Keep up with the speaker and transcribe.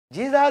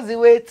Jesus the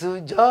way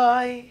to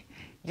joy.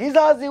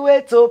 Jesus the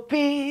way to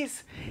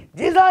peace.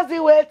 Jesus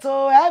the way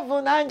to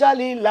heaven and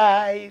jolly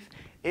life.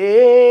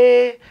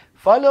 Hey,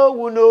 follow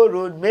who no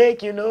road,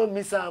 make you no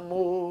miss a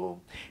move.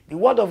 The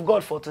word of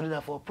God for today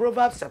for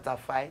Proverbs chapter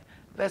 5,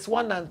 verse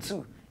 1 and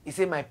 2. He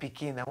said, my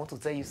Pidgin, I want to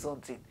tell you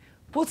something.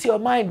 Put your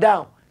mind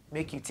down,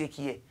 make you take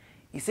care.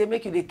 He said,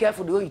 make you be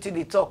careful the way you take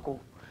the talk. Oh.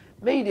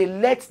 Make you dey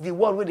let the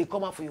word wey dey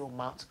come out from your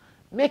mouth.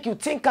 Make you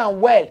think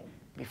am well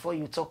before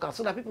you talk am,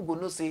 so that people go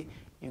know say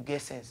you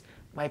get sense.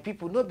 My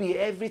people, no be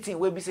everything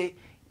wey be say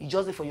e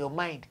just dey for your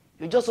mind.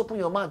 You just open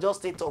your mouth, just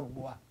stay talk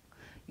boa.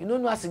 You no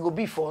know as e go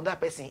be for another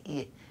person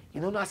ear.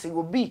 You no know as e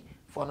go be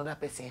for another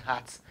person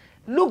heart.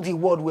 Look the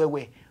word well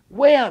well.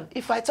 Weigh am.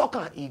 If I talk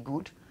am, e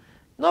good.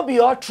 No be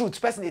all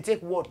truth person dey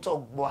take word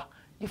talk boa.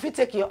 You fit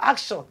take your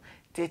action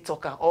take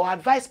talk am or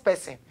advise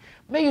person.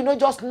 Make you no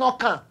just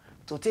knock am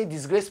to take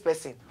disgrace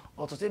person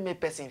or to take make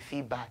person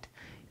feel bad.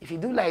 If you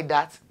do like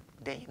that,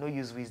 then you no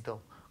use wisdom.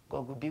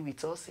 God will be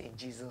with us in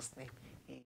Jesus' name.